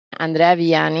Andrea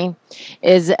Viliani,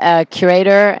 is a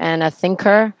curator and a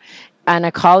thinker and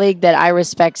a colleague that I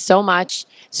respect so much.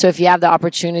 So if you have the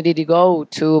opportunity to go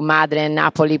to MADRE in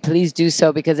Napoli, please do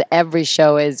so, because every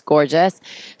show is gorgeous.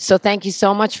 So thank you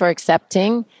so much for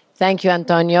accepting. Thank you,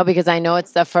 Antonio, because I know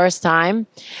it's the first time.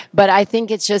 But I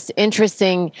think it's just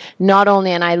interesting, not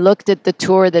only, and I looked at the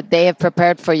tour that they have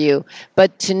prepared for you,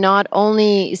 but to not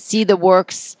only see the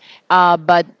works,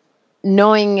 but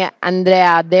knowing,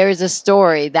 Andrea, there is a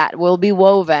story that will be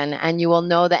woven, and you will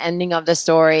know the ending of the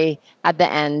story at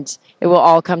the end. It will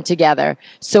all come together.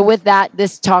 So with that,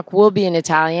 this talk will be in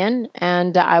Italian,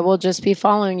 and I will just be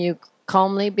following you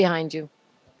calmly behind you.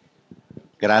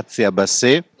 Grazie a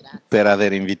Basset per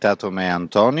aver invitato me e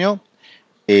Antonio.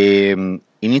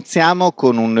 Iniziamo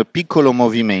con un piccolo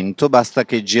movimento, basta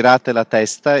che girate la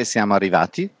testa e siamo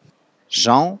arrivati.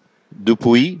 Jean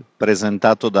Dupuy,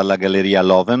 presentato dalla Galleria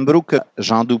Lovenbroek.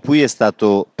 Jean Dupuy è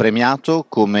stato premiato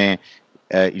come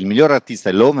il miglior artista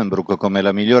e Lovenbroek come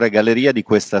la migliore galleria di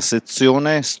questa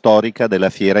sezione storica della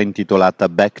fiera intitolata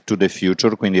Back to the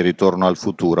Future, quindi Ritorno al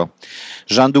futuro.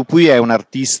 Jean Dupuy è un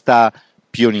artista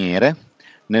pioniere,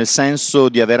 nel senso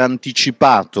di aver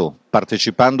anticipato,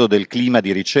 partecipando del clima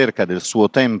di ricerca del suo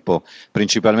tempo,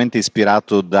 principalmente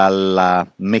ispirato dalla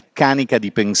meccanica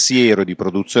di pensiero e di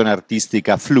produzione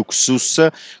artistica Fluxus,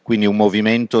 quindi un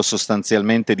movimento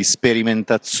sostanzialmente di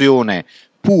sperimentazione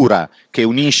pura che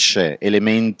unisce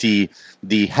elementi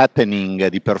di happening,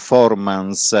 di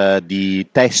performance, di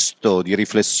testo, di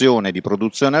riflessione, di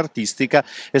produzione artistica.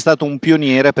 È stato un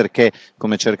pioniere perché,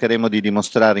 come cercheremo di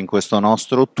dimostrare in questo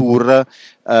nostro tour,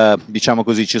 diciamo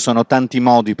così, ci sono tanti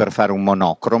modi per fare un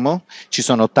monocromo, ci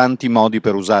sono tanti modi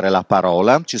per usare la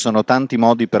parola, ci sono tanti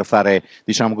modi per fare,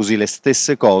 diciamo così, le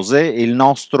stesse cose, e il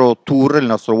nostro tour, il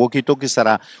nostro walkie talkie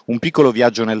sarà un piccolo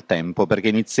viaggio nel tempo, perché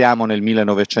iniziamo nel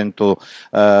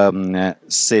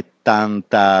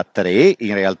 1973,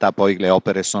 in realtà poi le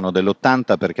opere sono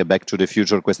dell'80 perché Back to the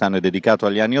Future quest'anno è dedicato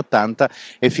agli anni 80,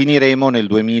 e finiremo nel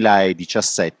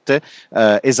 2017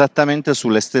 esattamente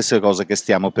sulle stesse cose che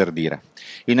stiamo per dire.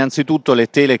 Innanzitutto le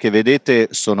tele che vedete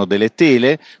sono delle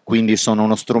tele, quindi sono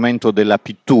uno strumento della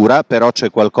pittura, però c'è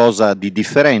qualcosa di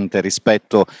differente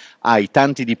rispetto ai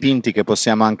tanti dipinti che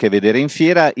possiamo anche vedere in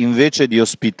fiera. Invece di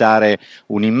ospitare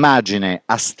un'immagine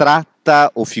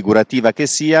astratta o figurativa che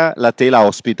sia, la tela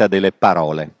ospita delle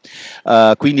parole,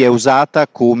 quindi è usata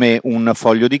come un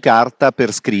foglio di carta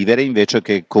per scrivere invece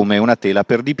che come una tela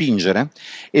per dipingere,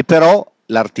 e però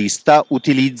l'artista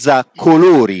utilizza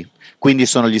colori, quindi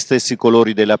sono gli stessi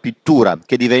colori della pittura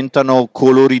che diventano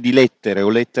colori di lettere o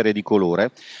lettere di colore,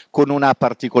 con una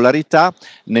particolarità: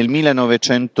 nel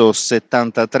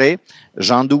 1973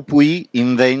 Jean Dupuy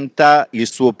inventa il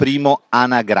suo primo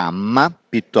anagramma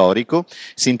pittorico,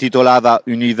 si intitolava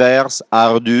Univers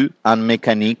Ardu and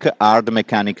Mécanique, Hard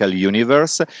Mechanical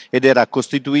Universe, ed era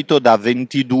costituito da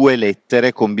 22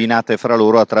 lettere combinate fra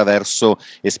loro attraverso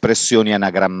espressioni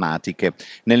anagrammatiche.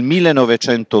 Nel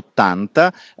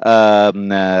 1980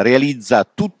 realizza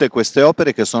tutte queste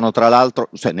opere che sono tra l'altro,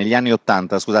 cioè negli anni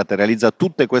 80, scusate, realizza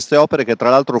tutte queste opere che tra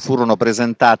l'altro furono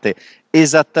presentate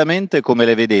esattamente come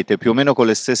le vedete, più o meno con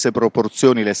le stesse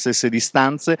proporzioni, le stesse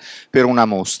distanze, per una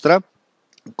mostra,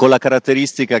 con la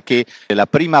caratteristica che la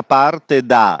prima parte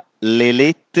dà le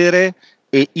lettere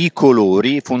e i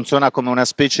colori, funziona come una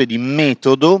specie di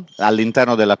metodo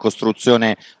all'interno della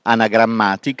costruzione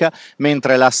anagrammatica,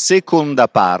 mentre la seconda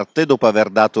parte, dopo aver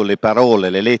dato le parole,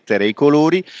 le lettere e i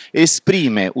colori,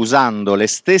 esprime usando le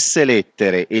stesse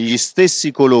lettere e gli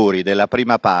stessi colori della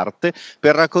prima parte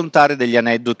per raccontare degli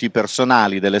aneddoti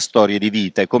personali, delle storie di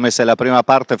vita. È come se la prima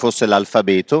parte fosse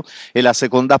l'alfabeto e la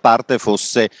seconda parte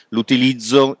fosse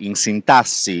l'utilizzo in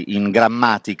sintassi, in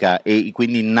grammatica e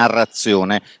quindi in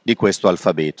narrazione di questo alfabeto.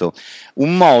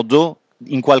 Un modo,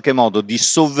 in qualche modo, di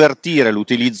sovvertire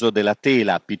l'utilizzo della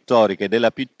tela pittorica e della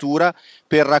pittura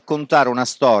per raccontare una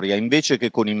storia invece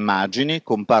che con immagini,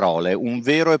 con parole, un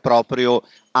vero e proprio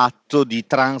atto di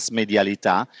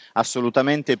transmedialità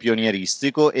assolutamente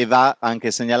pionieristico. E va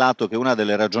anche segnalato che una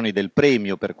delle ragioni del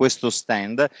premio per questo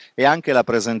stand è anche la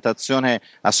presentazione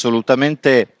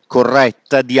assolutamente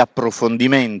corretta di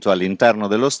approfondimento all'interno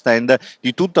dello stand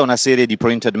di tutta una serie di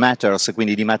printed matters,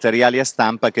 quindi di materiali a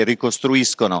stampa che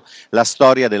ricostruiscono la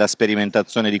storia della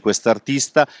sperimentazione di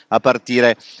quest'artista a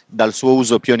partire dal suo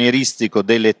uso pionieristico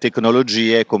delle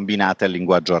tecnologie combinate al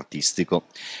linguaggio artistico.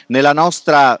 Nella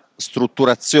nostra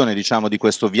strutturazione, diciamo, di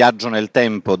questo viaggio nel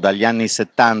tempo dagli anni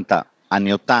 70,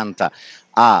 anni 80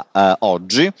 a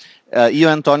oggi. Io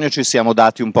e Antonio ci siamo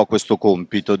dati un po' questo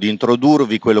compito di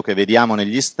introdurvi quello che vediamo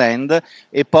negli stand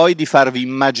e poi di farvi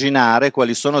immaginare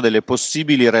quali sono delle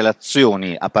possibili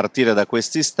relazioni a partire da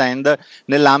questi stand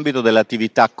nell'ambito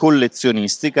dell'attività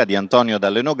collezionistica di Antonio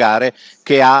Dalle Nogare,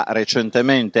 che ha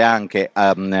recentemente anche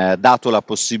dato la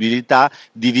possibilità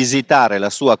di visitare la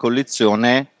sua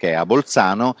collezione, che è a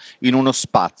Bolzano, in uno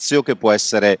spazio che può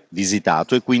essere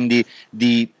visitato, e quindi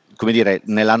come dire,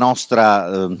 nella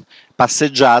nostra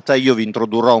passeggiata io vi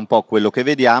introdurrò un po' quello che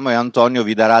vediamo e Antonio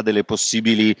vi darà delle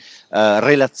possibili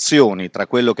relazioni tra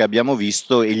quello che abbiamo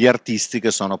visto e gli artisti che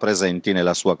sono presenti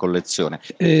nella sua collezione.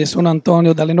 Sono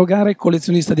Antonio Dalle Nogare,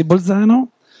 collezionista di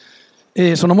Bolzano,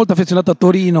 e sono molto affezionato a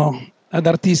Torino, ad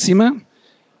Artissima.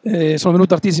 Sono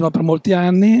venuto a Artissima per molti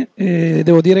anni e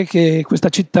devo dire che questa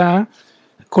città,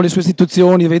 con le sue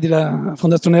istituzioni, vedi la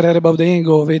Fondazione Rere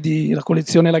Baudengo, vedi la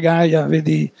collezione La Gaia,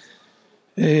 vedi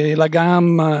la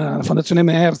Gamma, la Fondazione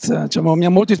Merz, diciamo, mi ha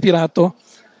molto ispirato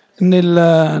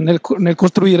nel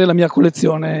costruire la mia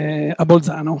collezione a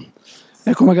Bolzano.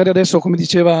 Ecco, magari adesso, come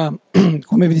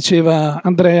vi diceva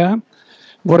Andrea,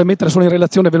 vorrei mettere solo in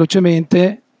relazione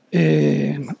velocemente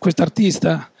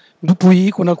quest'artista Dupuy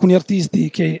con alcuni artisti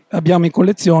che abbiamo in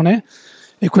collezione,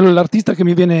 e quello dell'artista che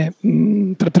mi viene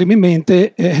per primo in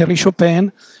mente è Henry Chopin,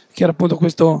 che era appunto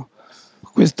questo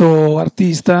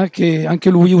artista che anche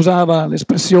lui usava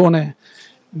l'espressione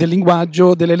del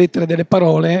linguaggio, delle lettere e delle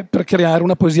parole per creare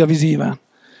una poesia visiva.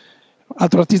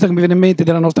 Altro artista che mi viene in mente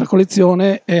della nostra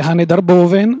collezione è Hanne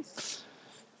Darboven,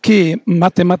 che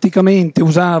matematicamente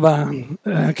usava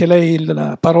anche lei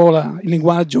la parola, il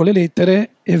linguaggio, le lettere,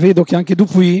 e vedo che anche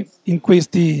Dupuy in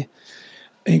questi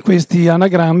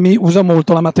anagrammi usa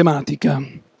molto la matematica.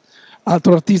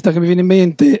 Altro artista che mi viene in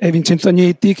mente è Vincenzo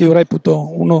Agnetti, che io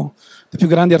reputo uno dei più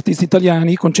grandi artisti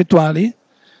italiani concettuali.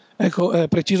 Ecco,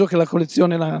 preciso che la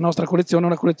nostra collezione è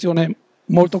una collezione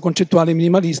molto concettuale e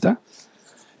minimalista,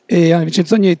 e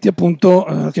Vincenzo Agnetti,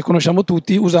 appunto, che conosciamo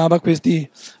tutti, usava questi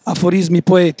aforismi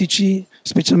poetici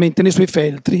specialmente nei suoi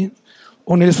feltri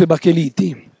o nelle sue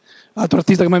bacheliti. Altro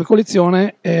artista che abbiamo in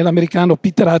collezione è l'americano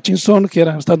Peter Hutchinson, che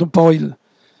era stato un po' il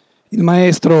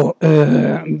maestro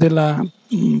della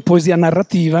poesia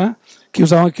narrativa, che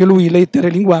usava anche lui lettere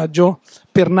e linguaggio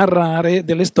per narrare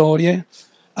delle storie,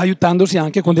 aiutandosi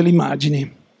anche con delle immagini.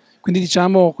 Quindi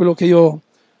diciamo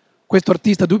questo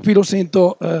artista Dupuy lo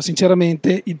sento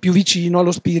sinceramente il più vicino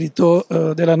allo spirito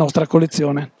della nostra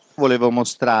collezione. Volevo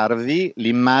mostrarvi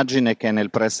l'immagine che nel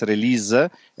press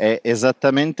release è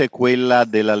esattamente quella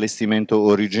dell'allestimento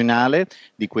originale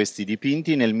di questi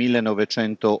dipinti nel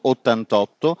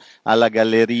 1988 alla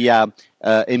Galleria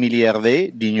Émile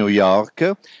Hervé di New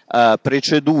York,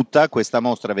 preceduta questa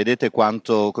mostra, vedete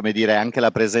quanto, come dire, anche la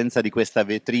presenza di questa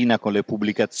vetrina con le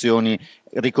pubblicazioni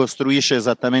ricostruisce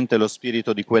esattamente lo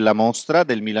spirito di quella mostra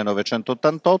del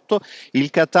 1988. Il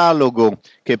catalogo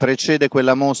che precede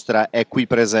quella mostra è qui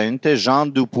presente,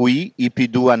 Jean Dupuy,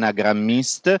 IP2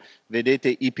 anagrammiste.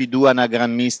 Vedete IP2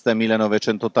 anagrammista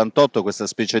 1988, questa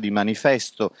specie di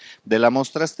manifesto della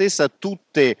mostra stessa.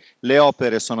 Tutte le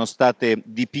opere sono state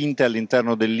dipinte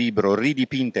all'interno del libro,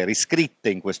 ridipinte, riscritte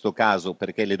in questo caso,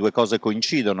 perché le due cose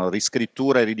coincidono,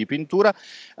 riscrittura e ridipintura,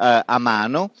 a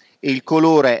mano. E il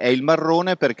colore è il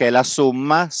marrone perché è la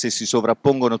somma, se si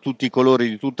sovrappongono tutti i colori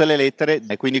di tutte le lettere,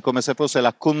 è quindi come se fosse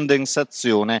la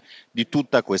condensazione di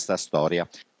tutta questa storia.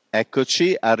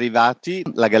 Eccoci arrivati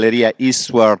alla Galleria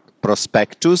Eastward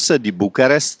Prospectus di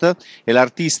Bucarest, e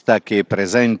l'artista che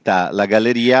presenta la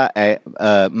galleria è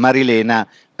Marilena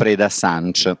Preda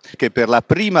Sanch, che per la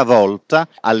prima volta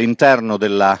all'interno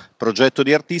del progetto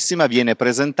di Artissima viene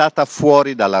presentata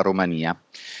fuori dalla Romania.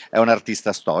 È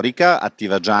un'artista storica,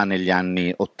 attiva già negli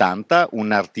anni '80,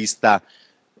 un'artista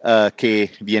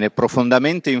che viene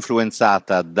profondamente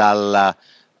influenzata dal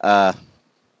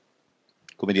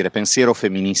pensiero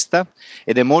femminista,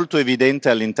 ed è molto evidente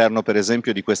all'interno, per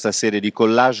esempio, di questa serie di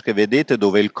collage che vedete,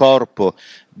 dove il corpo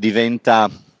diventa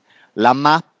la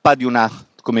mappa di una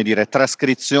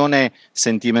trascrizione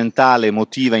sentimentale,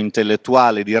 emotiva,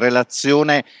 intellettuale, di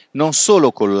relazione non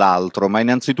solo con l'altro, ma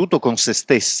innanzitutto con se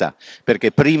stessa,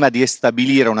 perché prima di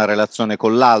stabilire una relazione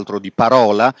con l'altro di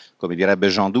parola, come direbbe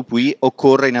Jean Dupuy,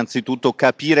 occorre innanzitutto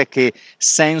capire che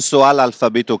senso ha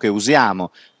l'alfabeto che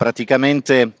usiamo.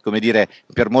 Praticamente,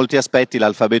 per molti aspetti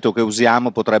l'alfabeto che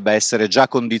usiamo potrebbe essere già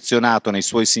condizionato nei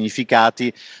suoi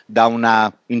significati da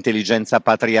una intelligenza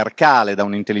patriarcale, da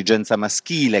un'intelligenza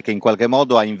maschile che in qualche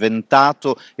modo ha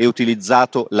inventato e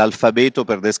utilizzato l'alfabeto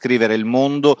per descrivere il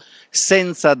mondo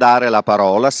senza dare la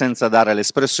parola, senza dare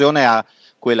l'espressione, ha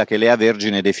quella che Lea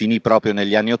Vergine definì proprio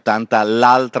negli anni '80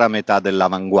 l'altra metà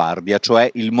dell'avanguardia, cioè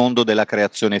il mondo della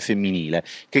creazione femminile,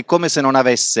 che come se non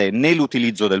avesse né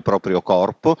l'utilizzo del proprio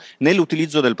corpo né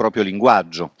l'utilizzo del proprio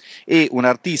linguaggio. E un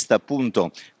artista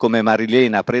appunto come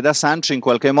Marilena Preda Sanci in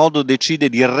qualche modo decide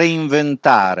di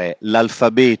reinventare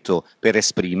l'alfabeto per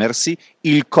esprimersi,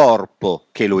 il corpo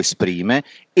che lo esprime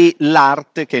e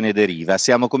l'arte che ne deriva.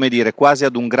 Siamo, come dire, quasi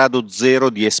ad un grado zero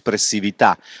di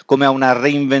espressività, come a una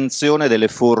reinvenzione delle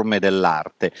forme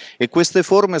dell'arte. E queste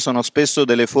forme sono spesso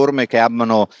delle forme che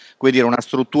hanno, come dire, una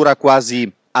struttura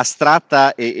quasi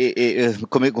astratta e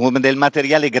come del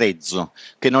materiale grezzo,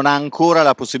 che non ha ancora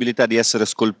la possibilità di essere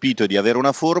scolpito e di avere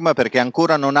una forma, perché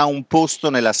ancora non ha un posto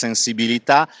nella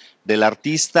sensibilità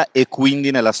dell'artista e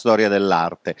quindi nella storia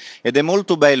dell'arte. Ed è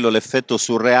molto bello l'effetto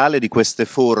surreale di queste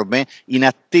forme in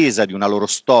attesa di una loro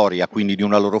storia, quindi di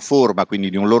una loro forma, quindi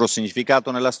di un loro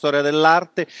significato nella storia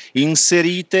dell'arte,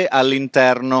 inserite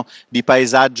all'interno di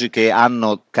paesaggi che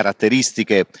hanno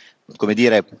caratteristiche, come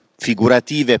dire,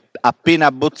 figurative appena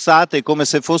abbozzate, come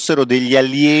se fossero degli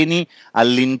alieni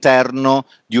all'interno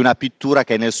di una pittura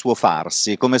che è nel suo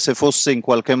farsi, come se fosse in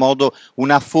qualche modo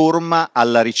una forma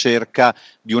alla ricerca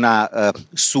di una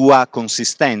sua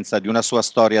consistenza, di una sua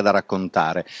storia da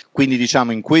raccontare. Quindi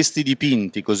diciamo in questi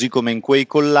dipinti, così come in quei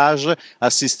collage,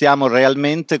 assistiamo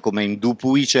realmente come in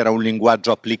Dupuy c'era un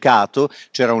linguaggio applicato,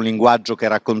 c'era un linguaggio che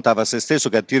raccontava se stesso,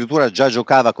 che addirittura già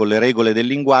giocava con le regole del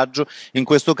linguaggio. In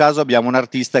questo caso abbiamo un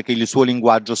artista che il suo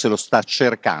linguaggio se lo sta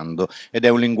cercando ed è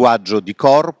un linguaggio di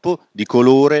corpo, di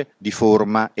colore, di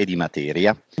forma e di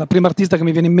materia. La prima artista che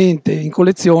mi viene in mente in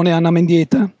collezione è Anna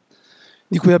Mendieta,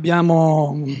 di cui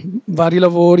abbiamo vari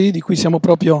lavori, di cui siamo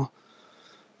proprio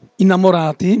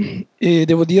innamorati, e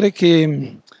devo dire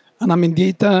che Anna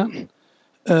Mendieta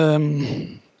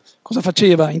cosa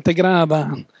faceva?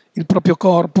 Integrava il proprio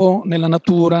corpo nella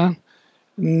natura,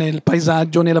 nel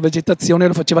paesaggio, nella vegetazione,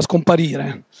 lo faceva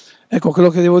scomparire. Ecco, quello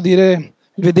che devo dire,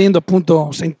 vedendo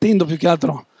appunto, sentendo più che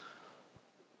altro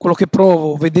quello che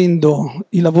provo vedendo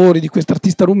i lavori di questa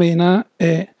artista rumena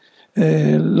è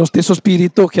lo stesso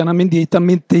spirito che Anna Mendieta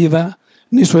metteva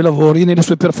nei suoi lavori, nelle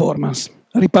sue performance.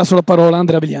 Ripasso la parola a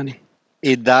Andrea Viliani.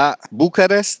 E da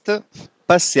Bucarest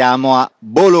passiamo a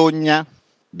Bologna,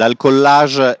 dal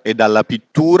collage e dalla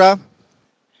pittura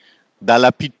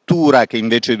che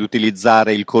invece di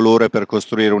utilizzare il colore per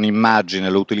costruire un'immagine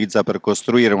lo utilizza per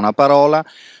costruire una parola,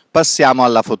 passiamo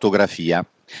alla fotografia.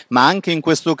 Ma anche in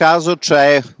questo caso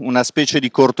c'è una specie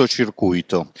di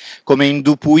cortocircuito. Come in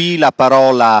Dupuy la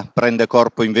parola prende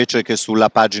corpo invece che sulla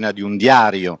pagina di un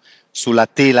diario, sulla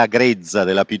tela grezza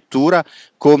della pittura,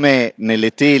 come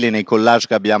nelle tele, nei collage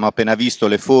che abbiamo appena visto,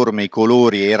 le forme, i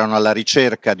colori erano alla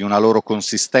ricerca di una loro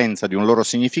consistenza, di un loro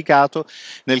significato.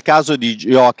 Nel caso di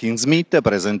Joachim Smith,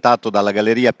 presentato dalla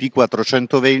Galleria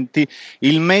P420,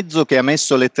 il mezzo che ha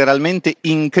messo letteralmente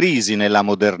in crisi nella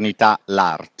modernità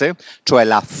l'arte, cioè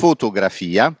la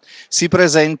fotografia, si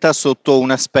presenta sotto un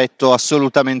aspetto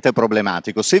assolutamente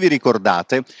problematico. Se vi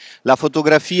ricordate, la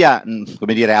fotografia,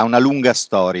 come dire, ha una lunga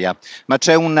storia, ma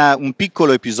c'è un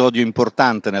piccolo episodio importante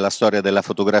nella storia della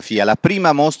fotografia. La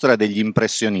prima mostra degli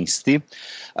impressionisti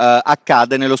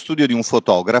accade nello studio di un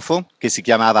fotografo che si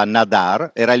chiamava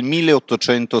Nadar, era il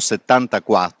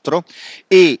 1874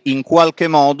 e in qualche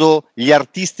modo gli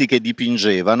artisti che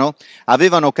dipingevano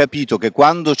avevano capito che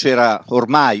quando c'era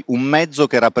ormai un mezzo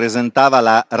che rappresentava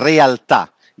la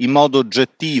realtà in modo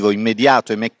oggettivo,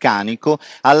 immediato e meccanico,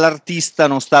 all'artista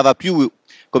non stava più,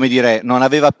 come dire, non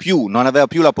aveva più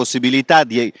la possibilità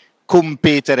di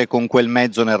competere con quel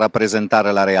mezzo nel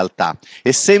rappresentare la realtà.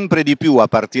 E sempre di più, a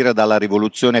partire dalla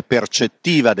rivoluzione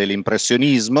percettiva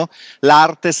dell'impressionismo,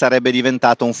 l'arte sarebbe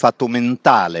diventata un fatto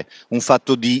mentale, un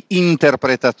fatto di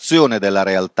interpretazione della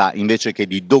realtà invece che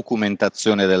di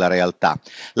documentazione della realtà.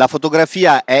 La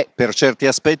fotografia è per certi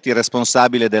aspetti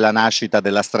responsabile della nascita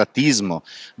dell'astrattismo,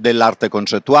 dell'arte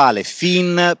concettuale,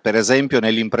 fin per esempio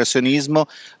nell'impressionismo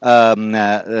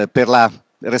per la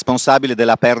responsabile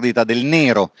della perdita del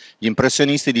nero. Gli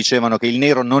impressionisti dicevano che il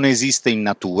nero non esiste in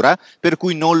natura, per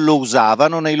cui non lo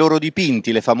usavano nei loro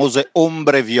dipinti, le famose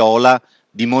ombre viola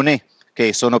di Monet,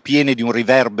 che sono piene di un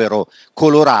riverbero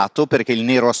colorato perché il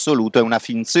nero assoluto è una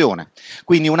finzione.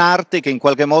 Quindi un'arte che in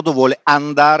qualche modo vuole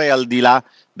andare al di là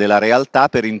della realtà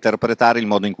per interpretare il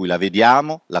modo in cui la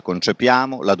vediamo, la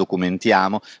concepiamo, la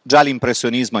documentiamo. Già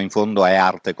l'impressionismo in fondo è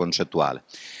arte concettuale.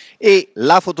 E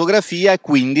la fotografia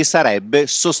quindi sarebbe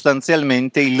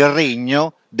sostanzialmente il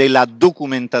regno della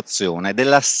documentazione,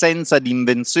 dell'assenza di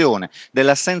invenzione,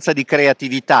 dell'assenza di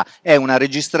creatività, è una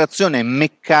registrazione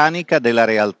meccanica della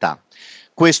realtà.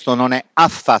 Questo non è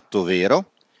affatto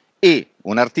vero e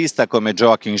un artista come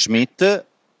Joachim Schmidt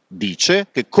dice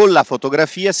che con la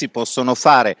fotografia si possono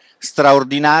fare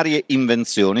straordinarie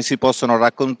invenzioni, si possono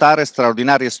raccontare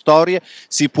straordinarie storie,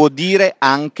 si può dire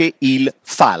anche il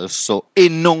falso e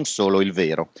non solo il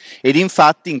vero. Ed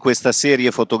infatti in questa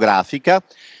serie fotografica,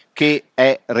 che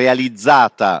è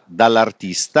realizzata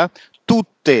dall'artista,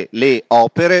 tutte le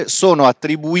opere sono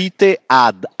attribuite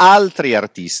ad altri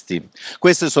artisti.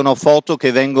 Queste sono foto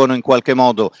che vengono in qualche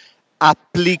modo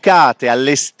applicate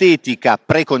all'estetica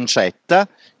preconcetta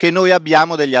che noi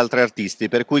abbiamo degli altri artisti,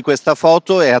 per cui questa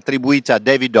foto è attribuita a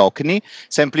David Hockney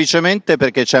semplicemente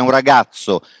perché c'è un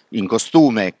ragazzo in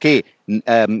costume che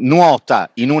nuota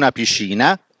in una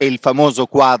piscina, e il famoso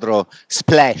quadro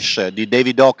Splash di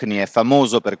David Hockney è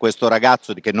famoso per questo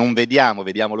ragazzo che non vediamo,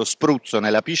 vediamo lo spruzzo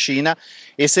nella piscina,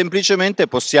 e semplicemente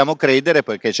possiamo credere,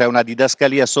 perché c'è una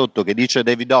didascalia sotto che dice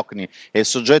David Hockney e il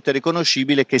soggetto è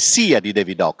riconoscibile, che sia di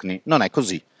David Hockney. Non è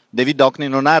così. David Hockney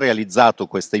non ha realizzato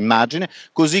questa immagine,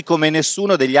 così come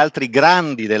nessuno degli altri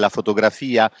grandi della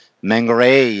fotografia, Man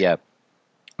Ray,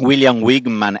 William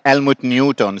Wigman, Helmut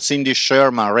Newton, Cindy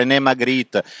Sherman, René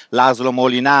Magritte, Laszlo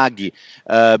Molinaghi,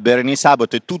 Berenice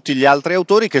Abbott e tutti gli altri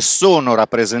autori che sono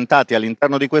rappresentati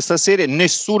all'interno di questa serie,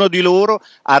 nessuno di loro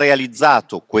ha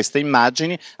realizzato queste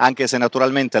immagini, anche se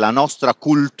naturalmente la nostra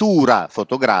cultura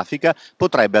fotografica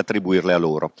potrebbe attribuirle a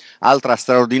loro. Altra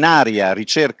straordinaria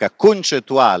ricerca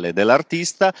concettuale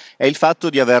dell'artista è il fatto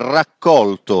di aver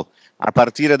raccolto a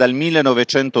partire dal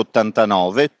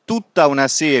 1989 tutta una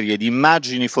serie di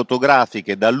immagini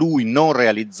fotografiche da lui non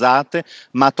realizzate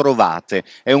ma trovate.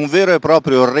 È un vero e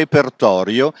proprio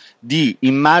repertorio di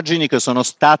immagini che sono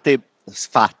state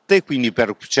fatte, quindi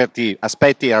per certi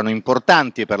aspetti erano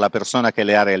importanti per la persona che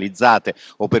le ha realizzate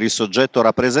o per il soggetto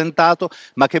rappresentato,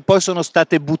 ma che poi sono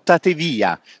state buttate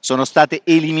via, sono state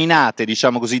eliminate,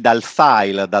 diciamo così, dal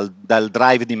file, dal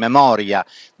drive di memoria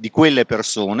di quelle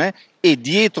persone, e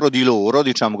dietro di loro,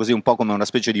 diciamo così, un po' come una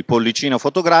specie di pollicino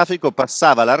fotografico,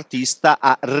 passava l'artista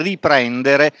a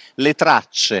riprendere le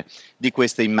tracce di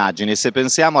queste immagini. Se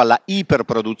pensiamo alla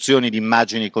iperproduzione di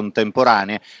immagini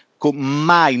contemporanee,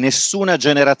 mai nessuna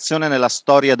generazione nella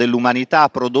storia dell'umanità ha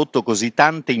prodotto così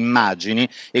tante immagini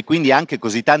e quindi anche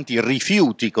così tanti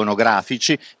rifiuti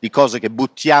iconografici di cose che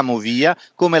buttiamo via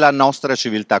come la nostra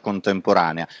civiltà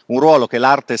contemporanea. Un ruolo che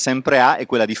l'arte sempre ha è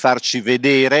quella di farci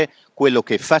vedere quello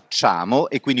che facciamo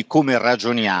e quindi come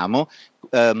ragioniamo,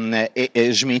 e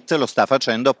Schmidt lo sta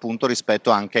facendo appunto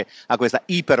rispetto anche a questa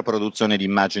iperproduzione di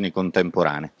immagini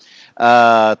contemporanee.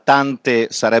 Tante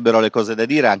sarebbero le cose da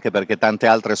dire, anche perché tante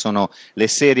altre sono le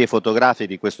serie fotografiche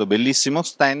di questo bellissimo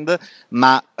stand,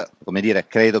 ma come dire,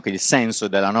 credo che il senso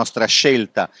della nostra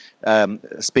scelta,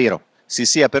 spero, si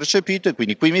sia percepito, e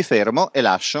quindi qui mi fermo e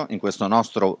lascio in questo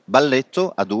nostro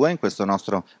balletto a due, in questo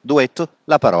nostro duetto,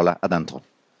 la parola ad Antonio.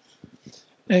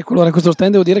 Ecco, allora in questo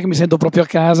stand devo dire che mi sento proprio a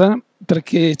casa,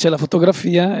 perché c'è la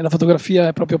fotografia e la fotografia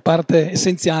è proprio parte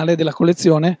essenziale della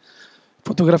collezione,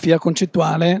 fotografia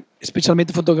concettuale,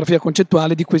 specialmente fotografia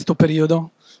concettuale di questo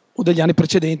periodo o degli anni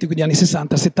precedenti, quindi anni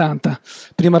 60-70. Il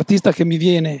primo artista che mi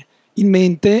viene in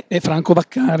mente è Franco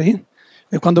Vaccari,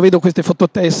 e quando vedo queste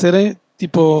fototessere,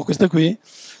 tipo questa qui,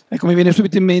 ecco, mi viene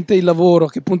subito in mente il lavoro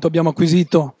che appunto abbiamo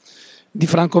acquisito di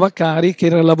Franco Vaccari, che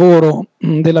era il lavoro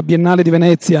della Biennale di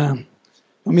Venezia,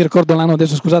 non mi ricordo l'anno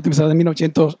adesso, scusatemi, sarà del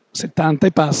 1970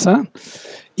 e passa,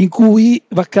 in cui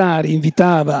Vaccari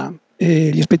invitava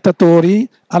gli spettatori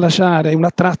a lasciare una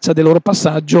traccia del loro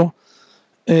passaggio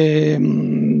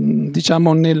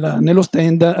diciamo nello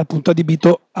stand appunto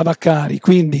adibito a Vaccari.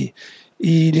 Quindi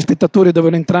gli spettatori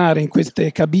dovevano entrare in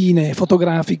queste cabine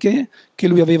fotografiche che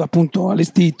lui aveva appunto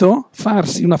allestito,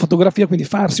 farsi una fotografia, quindi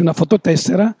farsi una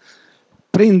fototessera,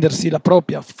 prendersi la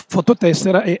propria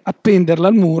fototessera e appenderla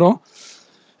al muro,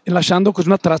 e lasciando così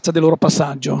una traccia del loro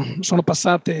passaggio. Sono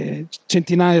passate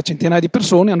centinaia e centinaia di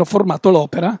persone, hanno formato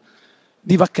l'opera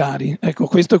di Vaccari. Ecco,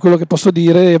 questo è quello che posso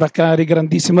dire. Vaccari,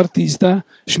 grandissimo artista,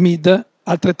 Schmid,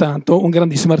 altrettanto un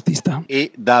grandissimo artista.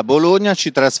 E da Bologna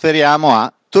ci trasferiamo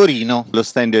a Torino, lo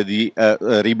stand di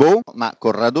Ribot, ma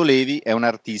Corrado Levi è un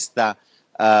artista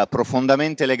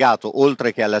profondamente legato,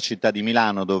 oltre che alla città di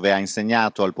Milano dove ha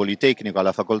insegnato al Politecnico,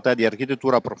 alla facoltà di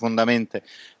architettura, profondamente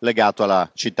legato alla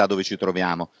città dove ci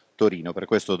troviamo, Torino, per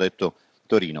questo ho detto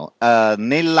Torino.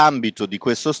 Nell'ambito di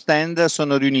questo stand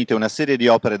sono riunite una serie di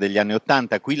opere degli anni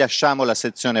 '80, qui lasciamo la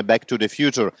sezione Back to the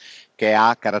Future che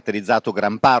ha caratterizzato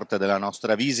gran parte della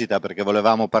nostra visita, perché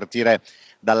volevamo partire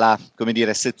dalla, come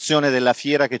dire, sezione della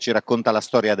fiera che ci racconta la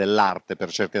storia dell'arte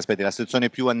per certi aspetti, la sezione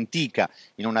più antica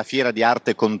in una fiera di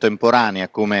arte contemporanea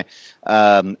come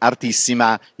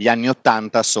Artissima. Gli anni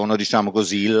 '80 sono, diciamo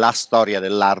così, la storia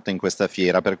dell'arte in questa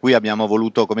fiera, per cui abbiamo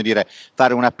voluto, come dire,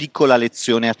 fare una piccola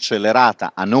lezione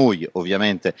accelerata a noi,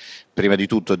 ovviamente, prima di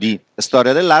tutto di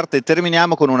storia dell'arte, e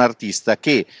terminiamo con un artista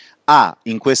che ha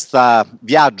in questo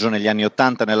viaggio negli anni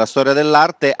 '80 nella storia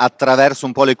dell'arte, attraverso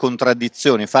un po' le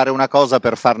contraddizioni, fare una cosa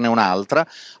per farne un'altra,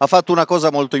 ha fatto una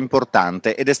cosa molto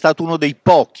importante ed è stato uno dei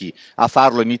pochi a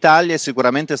farlo in Italia e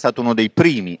sicuramente è stato uno dei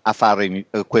primi a fare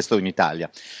questo in Italia.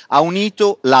 Ha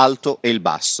unito l'alto e il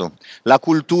basso, la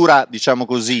cultura, diciamo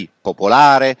così,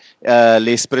 popolare,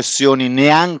 le espressioni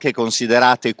neanche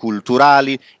considerate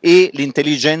culturali e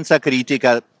l'intelligenza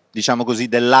critica, diciamo così,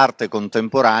 dell'arte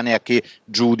contemporanea che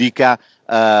giudica,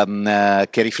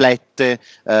 che riflette,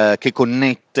 che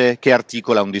connette, che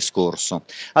articola un discorso.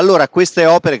 Allora, queste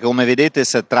opere, come vedete,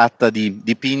 si tratta di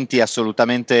dipinti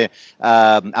assolutamente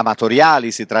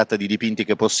amatoriali, si tratta di dipinti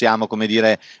che possiamo, come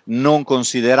dire, non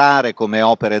considerare come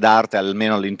opere d'arte,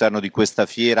 almeno all'interno di questa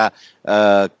fiera,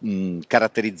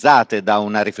 caratterizzate da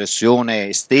una riflessione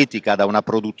estetica, da una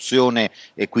produzione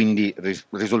e quindi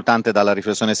risultante dalla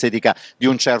riflessione estetica di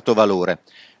un certo valore.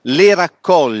 Le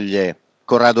raccoglie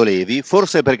Corrado Levi,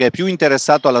 forse perché è più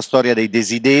interessato alla storia dei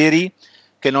desideri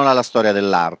che non alla storia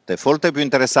dell'arte, forse è più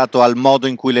interessato al modo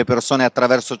in cui le persone,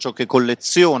 attraverso ciò che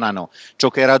collezionano, ciò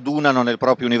che radunano nel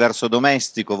proprio universo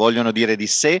domestico, vogliono dire di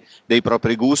sé, dei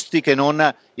propri gusti, che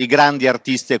non i grandi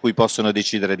artisti a cui possono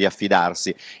decidere di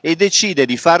affidarsi, e decide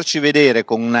di farci vedere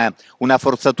con una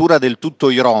forzatura del tutto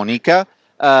ironica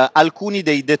alcuni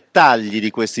dei dettagli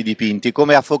di questi dipinti,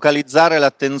 come a focalizzare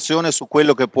l'attenzione su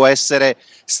quello che può essere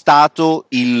stato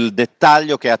il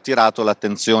dettaglio che ha attirato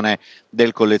l'attenzione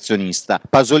del collezionista.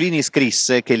 Pasolini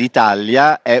scrisse che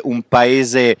l'Italia è un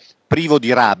paese privo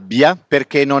di rabbia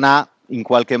perché non ha in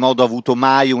qualche modo avuto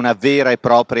mai una vera e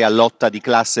propria lotta di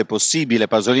classe possibile.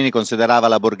 Pasolini considerava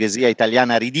la borghesia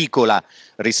italiana ridicola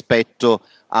rispetto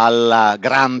alla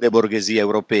grande borghesia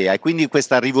europea, e quindi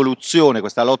questa rivoluzione,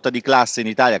 questa lotta di classe in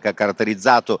Italia che ha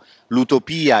caratterizzato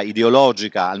l'utopia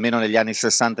ideologica, almeno negli anni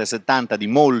 60 e 70, di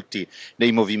molti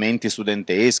dei movimenti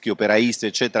studenteschi, operaisti,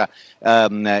 eccetera,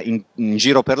 in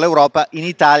giro per l'Europa, in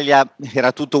Italia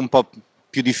era tutto un po'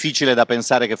 più difficile da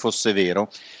pensare che fosse vero.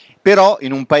 Però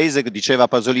in un paese, che diceva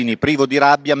Pasolini, privo di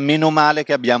rabbia, meno male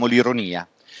che abbiamo l'ironia,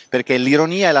 perché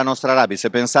l'ironia è la nostra rabbia. Se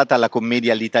pensate alla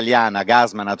commedia all'italiana,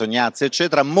 Gassman, Antoniazzi,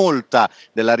 eccetera, molta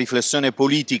della riflessione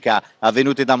politica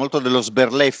avvenuta da molto dello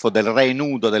sberleffo, del re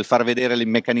nudo, del far vedere i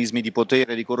meccanismi di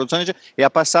potere, di corruzione, eccetera,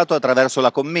 è passato attraverso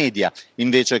la commedia,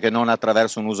 invece che non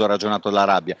attraverso un uso ragionato della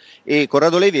rabbia. E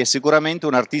Corrado Levi è sicuramente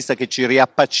un artista che ci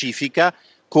riappacifica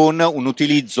con un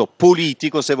utilizzo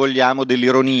politico, se vogliamo,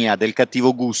 dell'ironia, del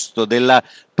cattivo gusto, del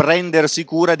prendersi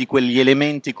cura di quegli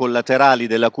elementi collaterali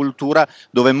della cultura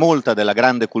dove molta della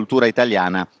grande cultura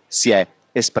italiana si è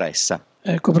espressa.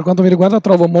 Ecco, per quanto mi riguarda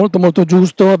trovo molto molto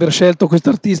giusto aver scelto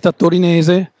questo artista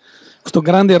torinese, questo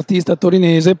grande artista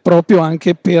torinese, proprio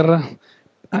anche per,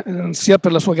 sia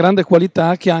per la sua grande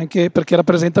qualità che anche perché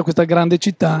rappresenta questa grande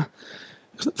città,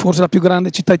 forse la più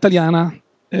grande città italiana,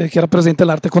 che rappresenta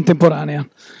l'arte contemporanea.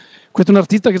 Questo è un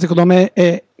artista che secondo me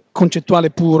è concettuale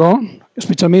puro,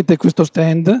 specialmente questo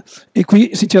stand, e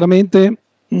qui sinceramente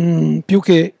più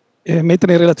che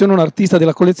mettere in relazione un artista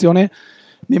della collezione,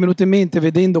 mi è venuto in mente,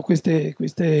 vedendo queste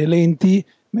lenti,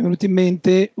 mi è venuto in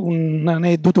mente un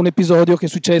aneddoto, un episodio che è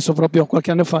successo proprio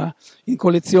qualche anno fa in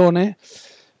collezione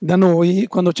da noi,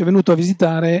 quando ci è venuto a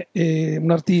visitare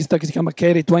un artista che si chiama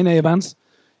Kerry Twine Evans,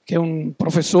 che è un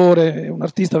professore, un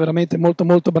artista veramente molto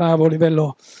molto bravo a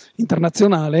livello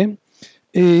internazionale,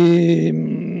 e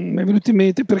mi è venuto in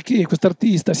mente perché questo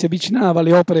artista si avvicinava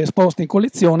alle opere esposte in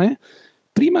collezione,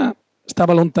 prima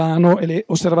stava lontano e le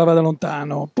osservava da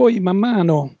lontano, poi man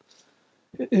mano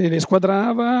le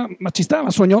squadrava, ma ci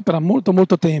stava su ogni opera molto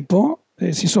molto tempo,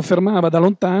 si soffermava da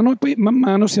lontano e poi man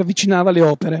mano si avvicinava alle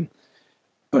opere. Poi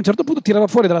a un certo punto tirava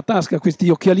fuori dalla tasca questi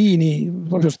occhialini,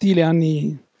 proprio stile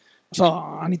anni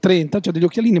 30, cioè degli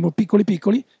occhialini piccoli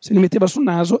piccoli, se li metteva sul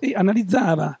naso e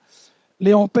analizzava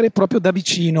le opere proprio da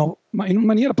vicino, ma in una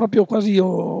maniera proprio quasi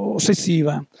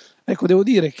ossessiva. Ecco, devo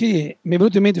dire che mi è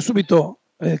venuto in mente subito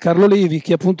Carlo Levi,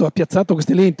 che appunto ha piazzato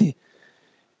queste lenti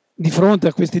di fronte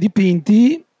a questi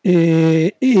dipinti,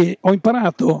 e ho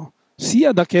imparato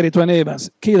sia da Kerry Twine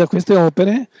Evans che da queste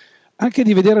opere anche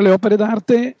di vedere le opere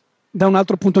d'arte da un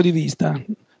altro punto di vista.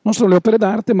 Non solo le opere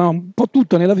d'arte, ma un po'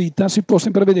 tutto nella vita si può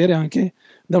sempre vedere anche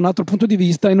da un altro punto di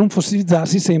vista e non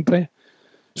fossilizzarsi sempre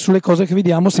sulle cose che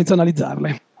vediamo senza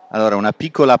analizzarle. Allora, una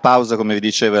piccola pausa, come vi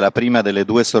dicevo, è la prima delle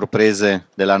due sorprese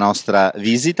della nostra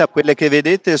visita. Quelle che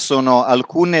vedete sono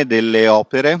alcune delle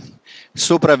opere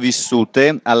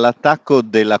sopravvissute all'attacco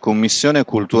della Commissione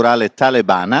Culturale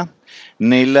Talebana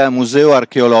nel Museo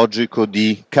Archeologico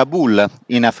di Kabul,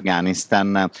 in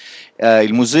Afghanistan.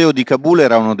 Il museo di Kabul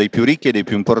era uno dei più ricchi e dei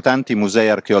più importanti musei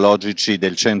archeologici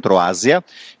del centro Asia.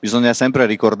 Bisogna sempre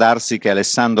ricordarsi che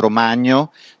Alessandro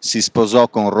Magno si sposò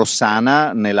con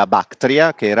Rossana nella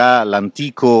Bactria, che era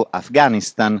l'antico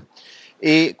Afghanistan,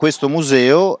 e questo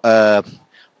museo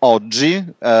oggi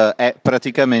è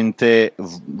praticamente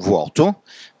vuoto,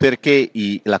 perché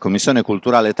la Commissione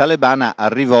Culturale Talebana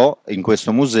arrivò in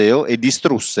questo museo e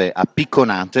distrusse a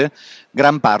picconate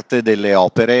gran parte delle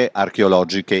opere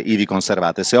archeologiche ivi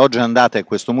conservate. Se oggi andate a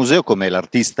questo museo, come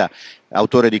l'artista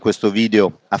autore di questo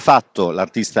video ha fatto,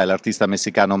 l'artista è l'artista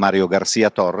messicano Mario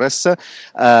Garcia Torres,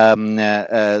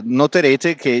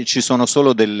 noterete che ci sono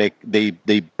solo dei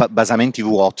basamenti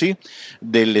vuoti,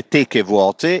 delle teche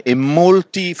vuote e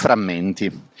molti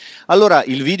frammenti. Allora,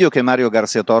 il video che Mario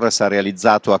Garcia Torres ha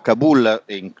realizzato a Kabul,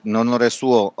 in onore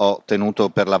suo ho tenuto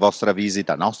per la nostra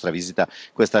visita,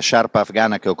 questa sciarpa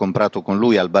afghana che ho comprato con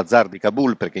lui al bazar di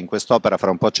Kabul, perché in quest'opera fra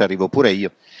un po' ci arrivo pure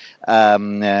io,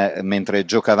 mentre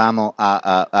giocavamo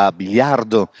a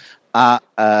biliardo a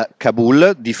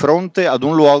Kabul, di fronte ad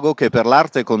un luogo che per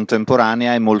l'arte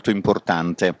contemporanea è molto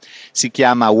importante. Si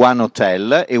chiama One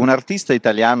Hotel e un artista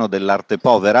italiano dell'arte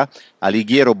povera,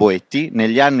 Alighiero Boetti,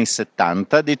 negli anni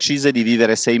 70 decise di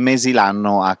vivere 6 mesi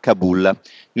l'anno a Kabul,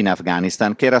 in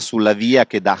Afghanistan, che era sulla via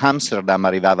che da Amsterdam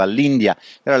arrivava all'India,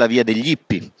 era la via degli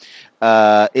hippie.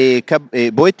 E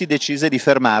Boetti decise di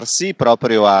fermarsi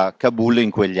proprio a Kabul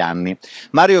in quegli anni.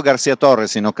 Mario Garcia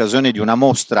Torres, in occasione di una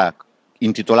mostra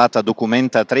intitolata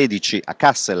Documenta 13 a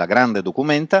Kassel, la grande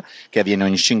Documenta, che avviene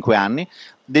ogni 5 anni,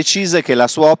 decise che la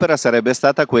sua opera sarebbe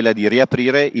stata quella di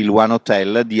riaprire il One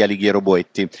Hotel di Alighiero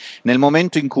Boetti. Nel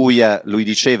momento in cui lui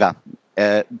diceva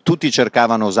tutti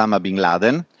cercavano Osama Bin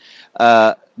Laden,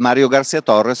 Mario Garcia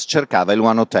Torres cercava il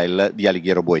One Hotel di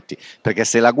Alighiero Boetti, perché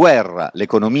se la guerra,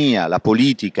 l'economia, la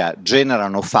politica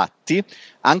generano fatti,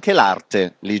 anche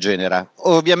l'arte li genera.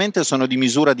 Ovviamente sono di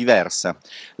misura diversa.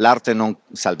 L'arte non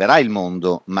salverà il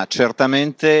mondo, ma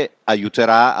certamente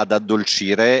aiuterà ad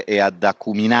addolcire e ad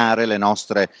acuminare le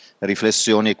nostre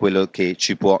riflessioni e quello che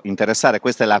ci può interessare.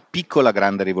 Questa è la piccola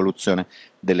grande rivoluzione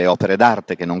delle opere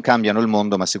d'arte, che non cambiano il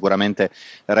mondo, ma sicuramente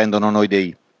rendono noi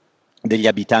degli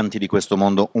abitanti di questo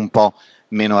mondo un po'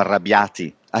 meno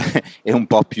arrabbiati e un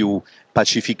po' più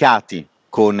pacificati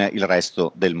con il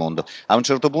resto del mondo. A un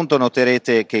certo punto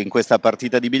noterete che in questa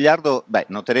partita di biliardo,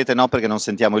 noterete no perché non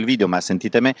sentiamo il video, ma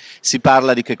sentite me, si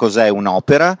parla di che cos'è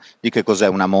un'opera, di che cos'è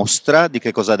una mostra, di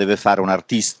che cosa deve fare un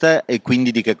artista e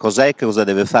quindi di che cos'è e che cosa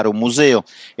deve fare un museo,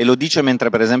 e lo dice mentre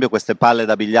per esempio queste palle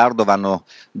da biliardo vanno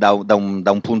da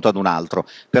un punto ad un altro.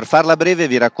 Per farla breve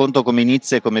vi racconto come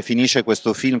inizia e come finisce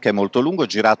questo film, che è molto lungo,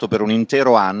 girato per un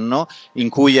intero anno, in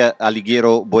cui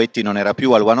Alighiero Boetti non era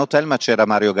più al One Hotel ma c'era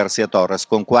Mario Garcia Torres.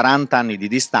 Con 40 anni di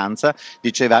distanza,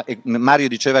 Mario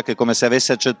diceva che come se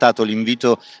avesse accettato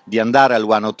l'invito di andare al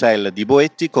One Hotel di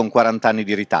Boetti con 40 anni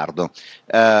di ritardo.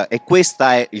 E questo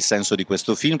è il senso di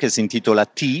questo film, che si intitola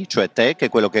T, cioè te, che è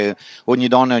quello che ogni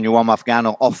donna e ogni uomo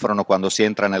afghano offrono quando si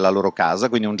entra nella loro casa,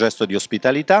 quindi un gesto di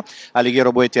ospitalità.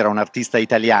 Alighiero Boetti era un artista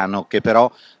italiano che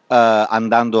però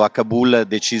andando a Kabul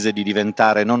decise di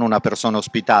diventare non una persona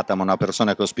ospitata ma una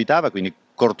persona che ospitava, quindi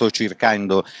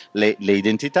cortocircando le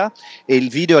identità. E il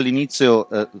video all'inizio,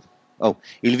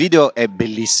 il video è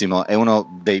bellissimo, è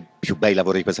uno dei più bei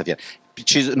lavori di questa fiera.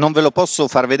 Non ve lo posso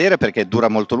far vedere perché dura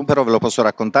molto lungo, però ve lo posso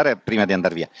raccontare prima di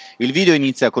andare via. Il video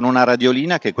inizia con una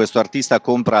radiolina che questo artista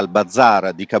compra al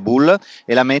bazar di Kabul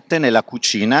e la mette nella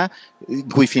cucina in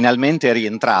cui finalmente è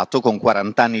rientrato con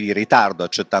 40 anni di ritardo,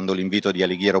 accettando l'invito di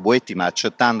Alighiero Boetti, ma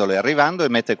accettandolo e arrivando, e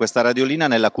mette questa radiolina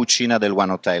nella cucina del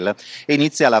One Hotel e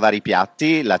inizia a lavare i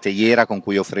piatti, la teiera con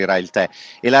cui offrirà il tè,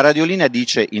 e la radiolina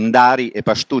dice in dari e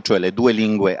pashtu, cioè le due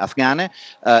lingue afghane,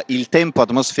 il tempo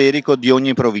atmosferico di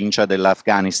ogni provincia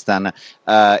dell'Afghanistan,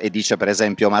 e dice per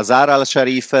esempio Mazar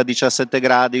al-Sharif 17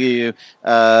 gradi,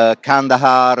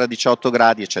 Kandahar 18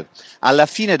 gradi, eccetera. Alla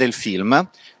fine del film,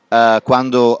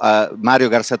 quando Mario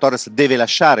Garcia Torres deve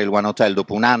lasciare il One Hotel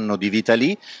dopo un anno di vita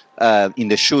lì, in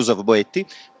the shoes of Boetti,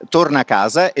 torna a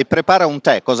casa e prepara un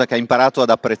tè, cosa che ha imparato ad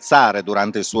apprezzare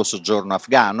durante il suo soggiorno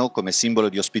afghano come simbolo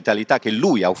di ospitalità che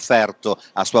lui ha offerto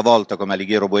a sua volta, come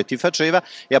Alighiero Boetti faceva,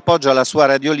 e appoggia la sua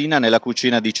radiolina nella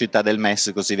cucina di Città del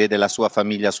Messico, si vede la sua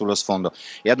famiglia sullo sfondo.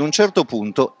 E ad un certo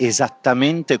punto,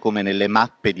 esattamente come nelle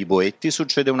mappe di Boetti,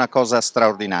 succede una cosa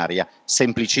straordinaria,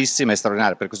 semplicissima e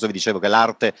straordinaria. Per questo vi dicevo che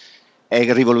l'arte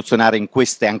è rivoluzionaria in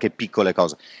queste anche piccole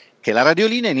cose. Che la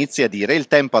radiolina inizi a dire il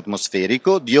tempo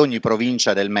atmosferico di ogni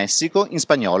provincia del Messico in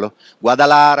spagnolo.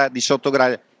 Guadalajara, 18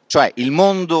 gradi. Cioè il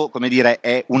mondo, come dire,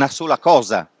 è una sola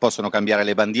cosa, possono cambiare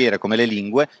le bandiere come le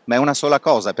lingue, ma è una sola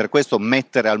cosa, per questo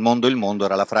mettere al mondo il mondo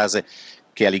era la frase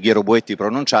che Alighiero Boetti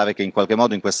pronunciava e che in qualche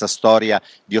modo in questa storia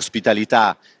di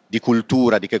ospitalità, di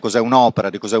cultura, di che cos'è un'opera,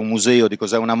 di cos'è un museo, di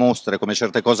cos'è una mostra, come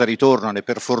certe cose ritornano e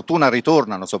per fortuna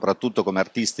ritornano, soprattutto come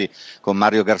artisti con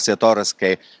Mario García Torres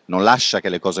che non lascia che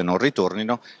le cose non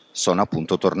ritornino, sono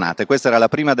appunto tornate. Questa era la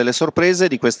prima delle sorprese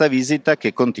di questa visita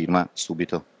che continua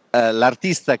subito.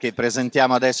 L'artista che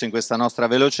presentiamo adesso in questa nostra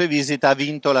veloce visita ha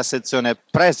vinto la sezione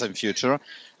Present Future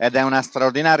ed è una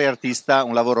straordinaria artista,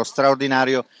 un lavoro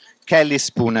straordinario, Kelly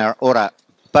Spooner. Ora,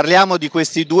 parliamo di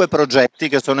questi due progetti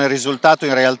che sono il risultato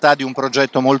in realtà di un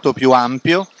progetto molto più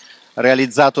ampio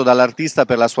realizzato dall'artista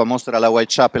per la sua mostra alla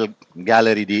Whitechapel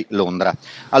Gallery di Londra.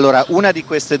 Allora, una di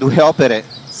queste due opere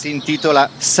si intitola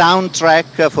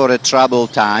Soundtrack for a Troubled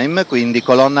Time, quindi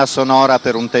colonna sonora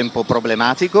per un tempo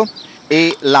problematico,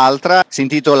 e l'altra si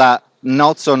intitola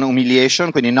Notes on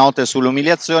Humiliation, quindi note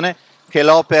sull'umiliazione, che è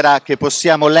l'opera che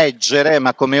possiamo leggere,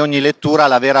 ma come ogni lettura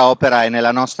la vera opera è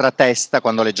nella nostra testa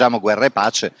quando leggiamo Guerra e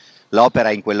Pace, l'opera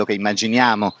è in quello che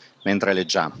immaginiamo mentre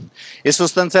leggiamo. E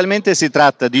sostanzialmente si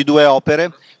tratta di due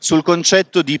opere sul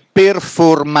concetto di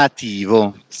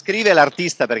performativo. Scrive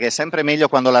l'artista, perché è sempre meglio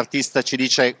quando l'artista ci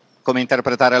dice come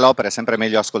interpretare l'opera, è sempre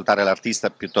meglio ascoltare l'artista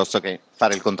piuttosto che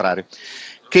fare il contrario,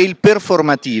 che il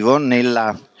performativo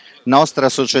nella nostra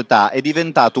società è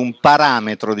diventato un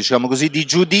parametro, diciamo così, di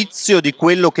giudizio di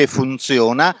quello che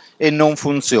funziona e non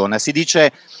funziona. Si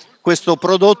dice questo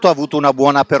prodotto ha avuto una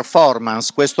buona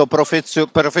performance, questo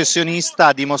professionista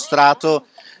ha dimostrato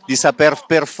di saper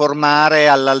performare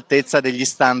all'altezza degli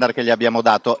standard che gli abbiamo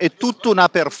dato. È tutta una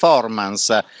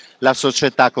performance la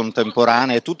società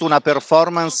contemporanea, è tutta una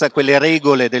performance quelle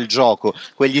regole del gioco,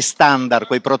 quegli standard,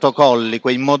 quei protocolli,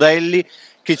 quei modelli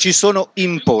che ci sono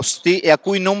imposti e a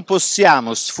cui non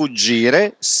possiamo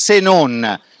sfuggire se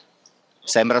non,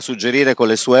 sembra suggerire con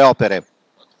le sue opere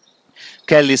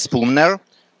Kelly Spooner,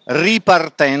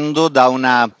 ripartendo da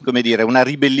una, come dire, una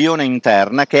ribellione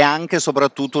interna che è anche e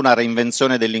soprattutto una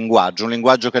reinvenzione del linguaggio, un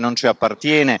linguaggio che non ci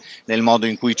appartiene nel modo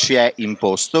in cui ci è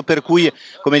imposto, per cui,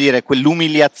 come dire,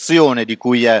 quell'umiliazione di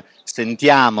cui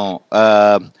sentiamo,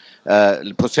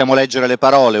 possiamo leggere le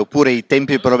parole, oppure i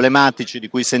tempi problematici di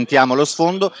cui sentiamo lo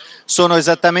sfondo, sono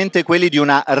esattamente quelli di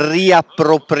una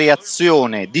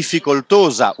riappropriazione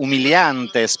difficoltosa,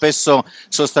 umiliante, spesso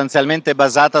sostanzialmente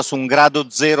basata su un grado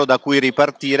zero da cui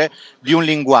ripartire, di un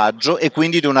linguaggio e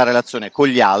quindi di una relazione con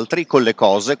gli altri, con le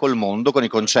cose, col mondo, con i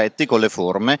concetti, con le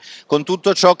forme, con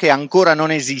tutto ciò che ancora non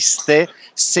esiste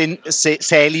se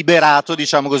è liberato,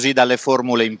 diciamo così, dalle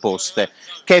formule imposte,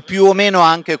 che è più o meno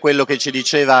anche quello che ci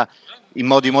diceva in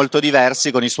modi molto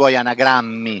diversi con i suoi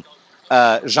anagrammi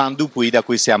Jean Dupuy, da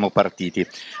cui siamo partiti.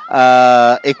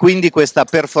 E quindi questa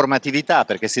performatività,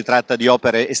 perché si tratta di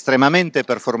opere estremamente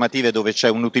performative dove c'è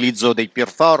un utilizzo dei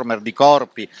performer, di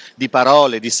corpi, di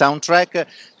parole, di soundtrack,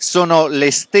 sono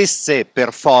le stesse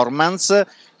performance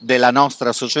della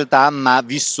nostra società ma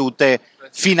vissute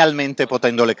finalmente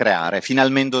potendole creare,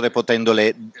 finalmente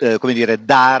potendole come dire,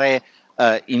 dare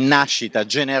in nascita,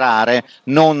 generare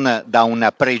non da un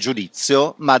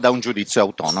pregiudizio ma da un giudizio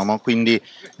autonomo. Quindi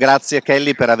grazie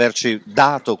Kelly per averci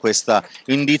dato questo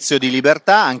indizio di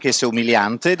libertà, anche se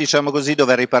umiliante, diciamo così,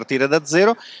 dover ripartire da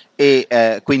zero,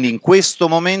 e quindi in questo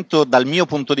momento dal mio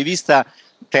punto di vista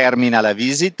termina la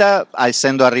visita,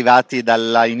 essendo arrivati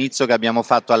dall'inizio che abbiamo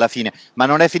fatto alla fine, ma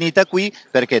non è finita qui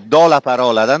perché do la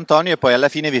parola ad Antonio e poi alla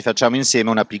fine vi facciamo insieme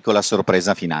una piccola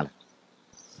sorpresa finale.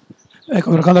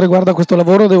 Ecco, per quanto riguarda questo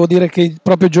lavoro devo dire che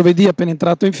proprio giovedì appena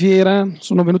entrato in fiera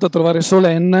sono venuto a trovare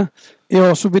Solène e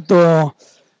ho subito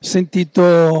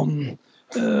sentito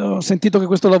che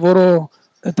questo lavoro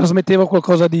trasmetteva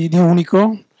qualcosa di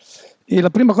unico, e la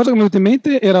prima cosa che mi è venuta in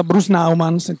mente era Bruce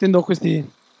Nauman, sentendo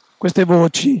queste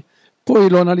voci. Poi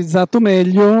l'ho analizzato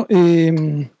meglio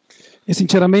e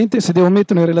sinceramente se devo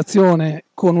metterlo in relazione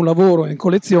con un lavoro in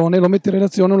collezione lo metto in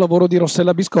relazione a un lavoro di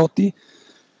Rossella Biscotti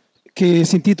che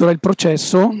si intitola Il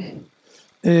processo,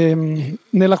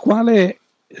 nella quale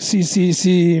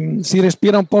si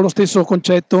respira un po' lo stesso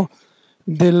concetto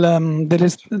di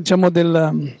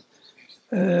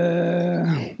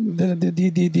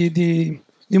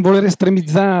voler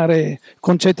estremizzare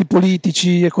concetti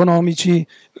politici, economici,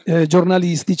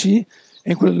 giornalistici.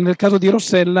 E nel caso di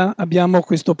Rossella abbiamo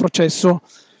questo processo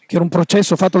che era un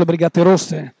processo fatto alle Brigate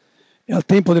Rosse al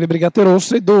tempo delle Brigate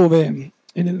Rosse, dove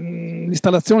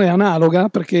l'installazione è analoga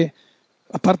perché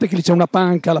a parte che lì c'è una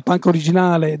panca, la panca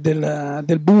originale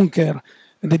del bunker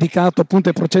dedicato appunto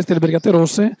ai processi delle Brigate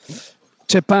Rosse,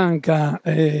 c'è panca,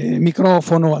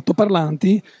 microfono,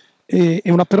 altoparlanti e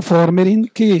una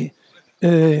performerin che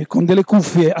con delle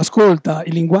cuffie ascolta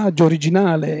il linguaggio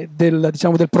originale del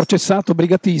processato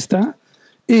brigatista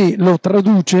e lo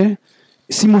traduce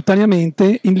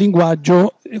simultaneamente in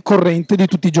linguaggio corrente di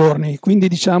tutti i giorni. Quindi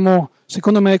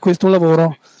secondo me questo è un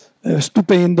lavoro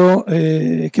stupendo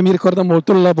che mi ricorda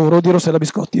molto il lavoro di Rossella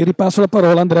Biscotti. Ripasso la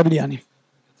parola a Andrea Viliani.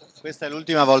 Questa è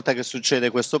l'ultima volta che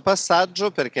succede questo passaggio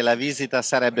perché la visita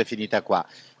sarebbe finita qua.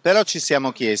 Però ci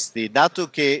siamo chiesti, dato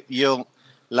che io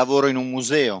lavoro in un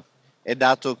museo e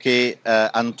dato che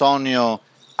Antonio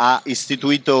ha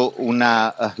istituito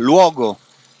un luogo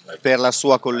per la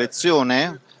sua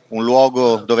collezione, un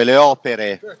luogo dove le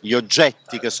opere, gli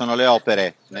oggetti che sono le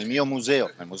opere nel mio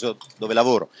museo, nel museo dove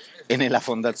lavoro e nella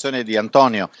fondazione di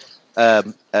Antonio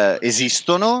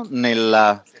esistono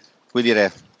nel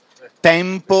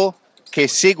tempo che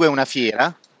segue una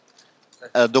fiera,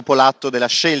 dopo l'atto della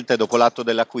scelta e dopo l'atto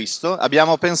dell'acquisto,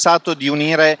 abbiamo pensato di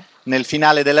unire nel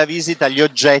finale della visita gli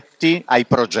oggetti ai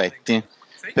progetti.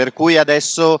 Per cui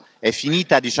adesso è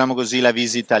finita, diciamo così, la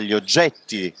visita agli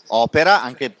oggetti opera,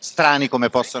 anche strani come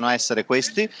possono essere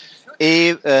questi,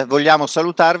 e vogliamo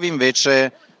salutarvi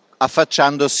invece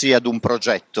affacciandosi ad un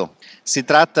progetto. Si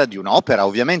tratta di un'opera,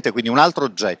 ovviamente, quindi un altro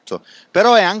oggetto,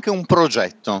 però è anche un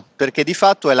progetto, perché di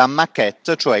fatto è la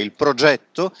maquette, cioè il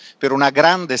progetto per una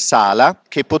grande sala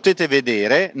che potete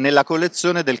vedere nella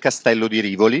collezione del Castello di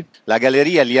Rivoli. La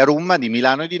Galleria Liarumma di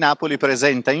Milano e di Napoli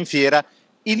presenta in fiera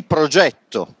il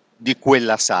progetto di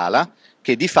quella sala,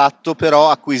 che di fatto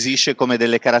però acquisisce come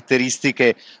delle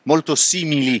caratteristiche molto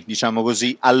simili, diciamo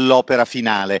così, all'opera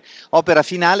finale. Opera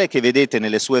finale che vedete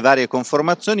nelle sue varie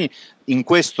conformazioni in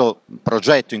questo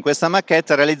progetto, in questa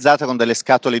maquette realizzata con delle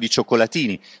scatole di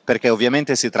cioccolatini, perché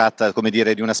ovviamente si tratta, come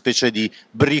dire, di una specie di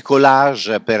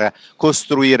bricolage per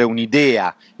costruire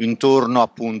un'idea intorno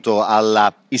appunto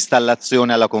alla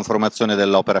installazione, alla conformazione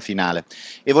dell'opera finale.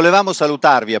 E volevamo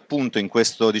salutarvi appunto in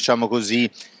questo, diciamo così,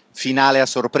 finale a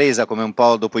sorpresa, come un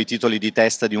po' dopo i titoli di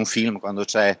testa di un film, quando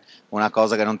c'è una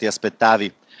cosa che non ti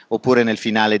aspettavi, oppure nel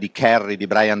finale di Carrie di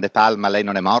Brian De Palma, lei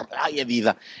non è morta, è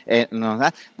viva.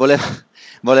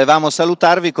 Volevamo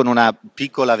salutarvi con una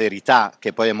piccola verità,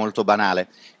 che poi è molto banale,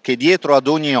 che dietro ad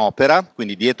ogni opera,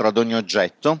 quindi dietro ad ogni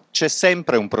oggetto, c'è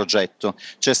sempre un progetto,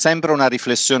 c'è sempre una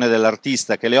riflessione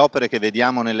dell'artista, che le opere che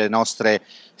vediamo nelle nostre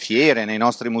fiere, nei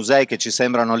nostri musei, che ci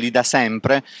sembrano lì da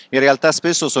sempre, in realtà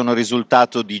spesso sono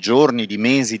risultato di giorni, di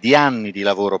mesi, di anni di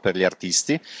lavoro per gli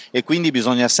artisti, e quindi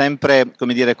bisogna sempre,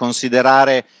 come dire,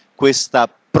 considerare questa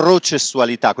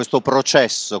processualità, questo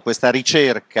processo, questa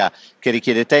ricerca che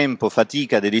richiede tempo,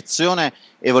 fatica, dedizione,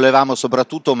 e volevamo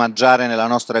soprattutto omaggiare nella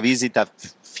nostra visita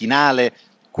finale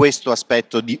questo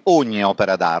aspetto di ogni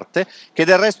opera d'arte, che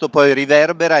del resto poi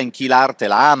riverbera in chi l'arte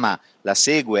la ama, la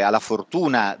segue, ha la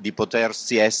fortuna di poter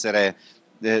essere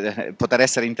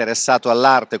interessato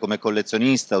all'arte come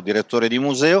collezionista o direttore di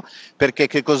museo, perché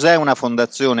che cos'è una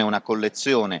fondazione, una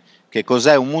collezione, che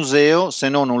cos'è un museo se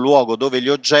non un luogo dove gli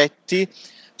oggetti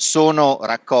sono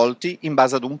raccolti in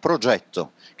base ad un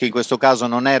progetto, che in questo caso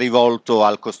non è rivolto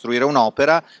al costruire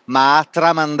un'opera, ma a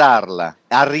tramandarla,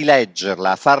 a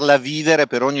rileggerla, a farla vivere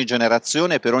per ogni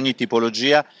generazione, per ogni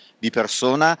tipologia di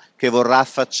persona che vorrà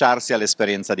affacciarsi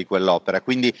all'esperienza di quell'opera.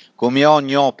 Quindi, come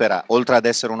ogni opera, oltre ad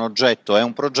essere un oggetto, è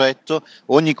un progetto,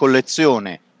 ogni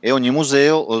collezione e ogni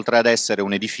museo, oltre ad essere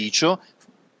un edificio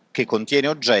che contiene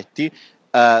oggetti,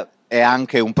 è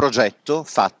anche un progetto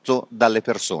fatto dalle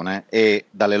persone e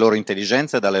dalle loro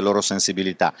intelligenze e dalle loro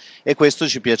sensibilità. E questo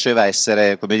ci piaceva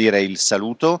essere, come dire, il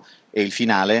saluto e il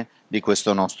finale di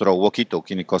questo nostro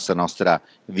walkie-talkie, di questa nostra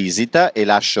visita, e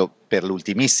lascio per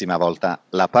l'ultimissima volta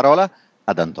la parola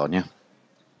ad Antonio.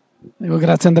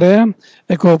 Grazie Andrea.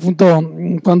 Ecco, appunto,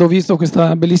 quando ho visto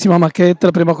questa bellissima maquette,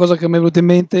 la prima cosa che mi è venuta in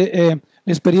mente è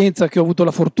l'esperienza che ho avuto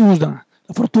la fortuna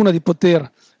di poter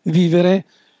vivere,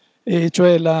 e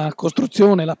cioè la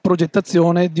costruzione, la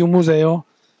progettazione di un museo,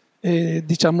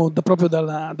 diciamo proprio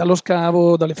dallo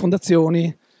scavo, dalle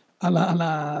fondazioni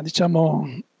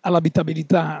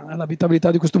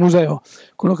all'abitabilità di questo museo.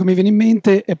 Quello che mi viene in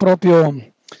mente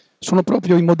sono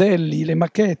proprio i modelli, le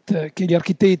maquette che gli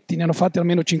architetti, ne hanno fatte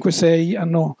almeno 5-6,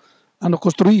 hanno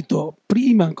costruito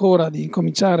prima ancora di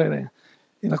incominciare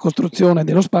la costruzione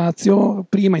dello spazio,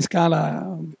 prima in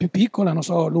scala più piccola, non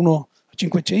so, l'1 a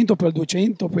 500, poi al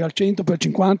 200, poi al 100, poi al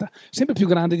 50, sempre più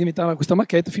grande diventava questa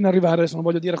maquette, fino ad arrivare, adesso non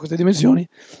voglio dire a queste dimensioni,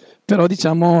 però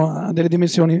diciamo a delle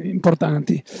dimensioni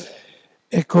importanti.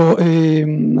 Ecco,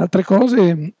 altre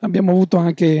cose, abbiamo avuto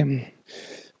anche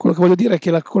quello che voglio dire è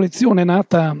che la collezione è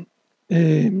nata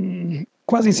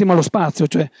quasi insieme allo spazio,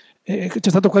 cioè c'è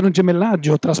stato quasi un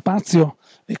gemellaggio tra spazio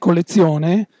e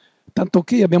collezione, tanto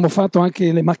che abbiamo fatto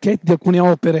anche le maquette di alcune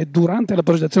opere durante la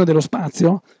progettazione dello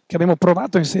spazio, che abbiamo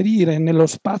provato a inserire nello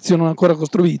spazio non ancora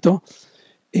costruito,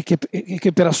 e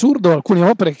che per assurdo alcune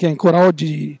opere che ancora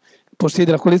oggi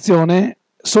possiede la collezione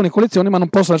sono in collezione ma non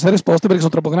possono essere esposte perché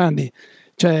sono troppo grandi.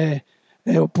 Cioè,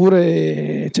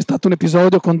 oppure c'è stato un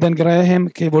episodio con Dan Graham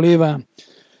che voleva,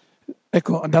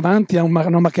 ecco, davanti a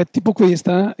una maquette tipo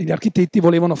questa, gli architetti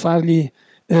volevano fargli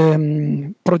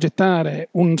progettare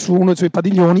su uno dei suoi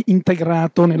padiglioni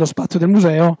integrato nello spazio del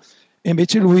museo, e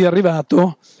invece lui è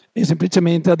arrivato e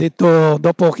semplicemente ha detto,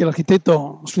 dopo che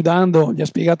l'architetto sudando gli ha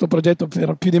spiegato il progetto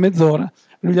per più di mezz'ora,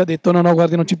 lui gli ha detto no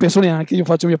guardi, non ci penso neanche, io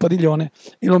faccio il mio padiglione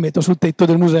e lo metto sul tetto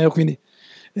del museo. Quindi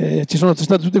ci sono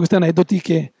stati tutti questi aneddoti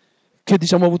che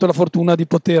diciamo ho avuto la fortuna di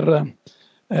poter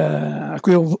a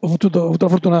cui ho avuto la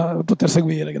fortuna di poter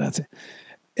seguire, grazie.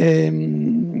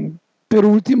 Per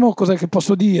ultimo, cos'è che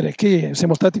posso dire? Che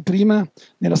siamo stati prima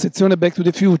nella sezione Back to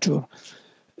the Future,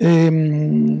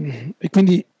 e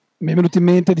quindi mi è venuto in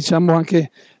mente, diciamo,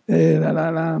 anche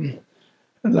la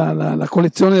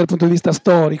collezione dal punto di vista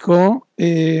storico,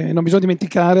 e non bisogna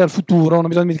dimenticare il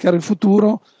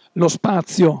futuro, lo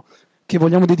spazio che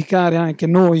vogliamo dedicare anche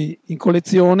noi in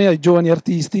collezione ai giovani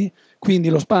artisti. Quindi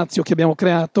lo spazio che abbiamo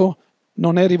creato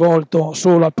non è rivolto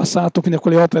solo al passato, quindi a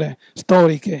quelle opere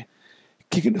storiche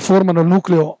che formano il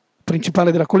nucleo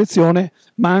principale della collezione,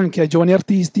 ma anche ai giovani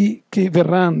artisti che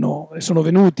verranno e sono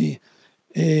venuti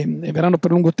e verranno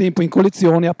per lungo tempo in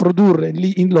collezione a produrre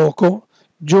lì in loco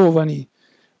giovani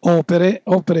opere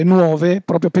nuove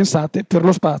proprio pensate per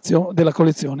lo spazio della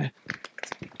collezione.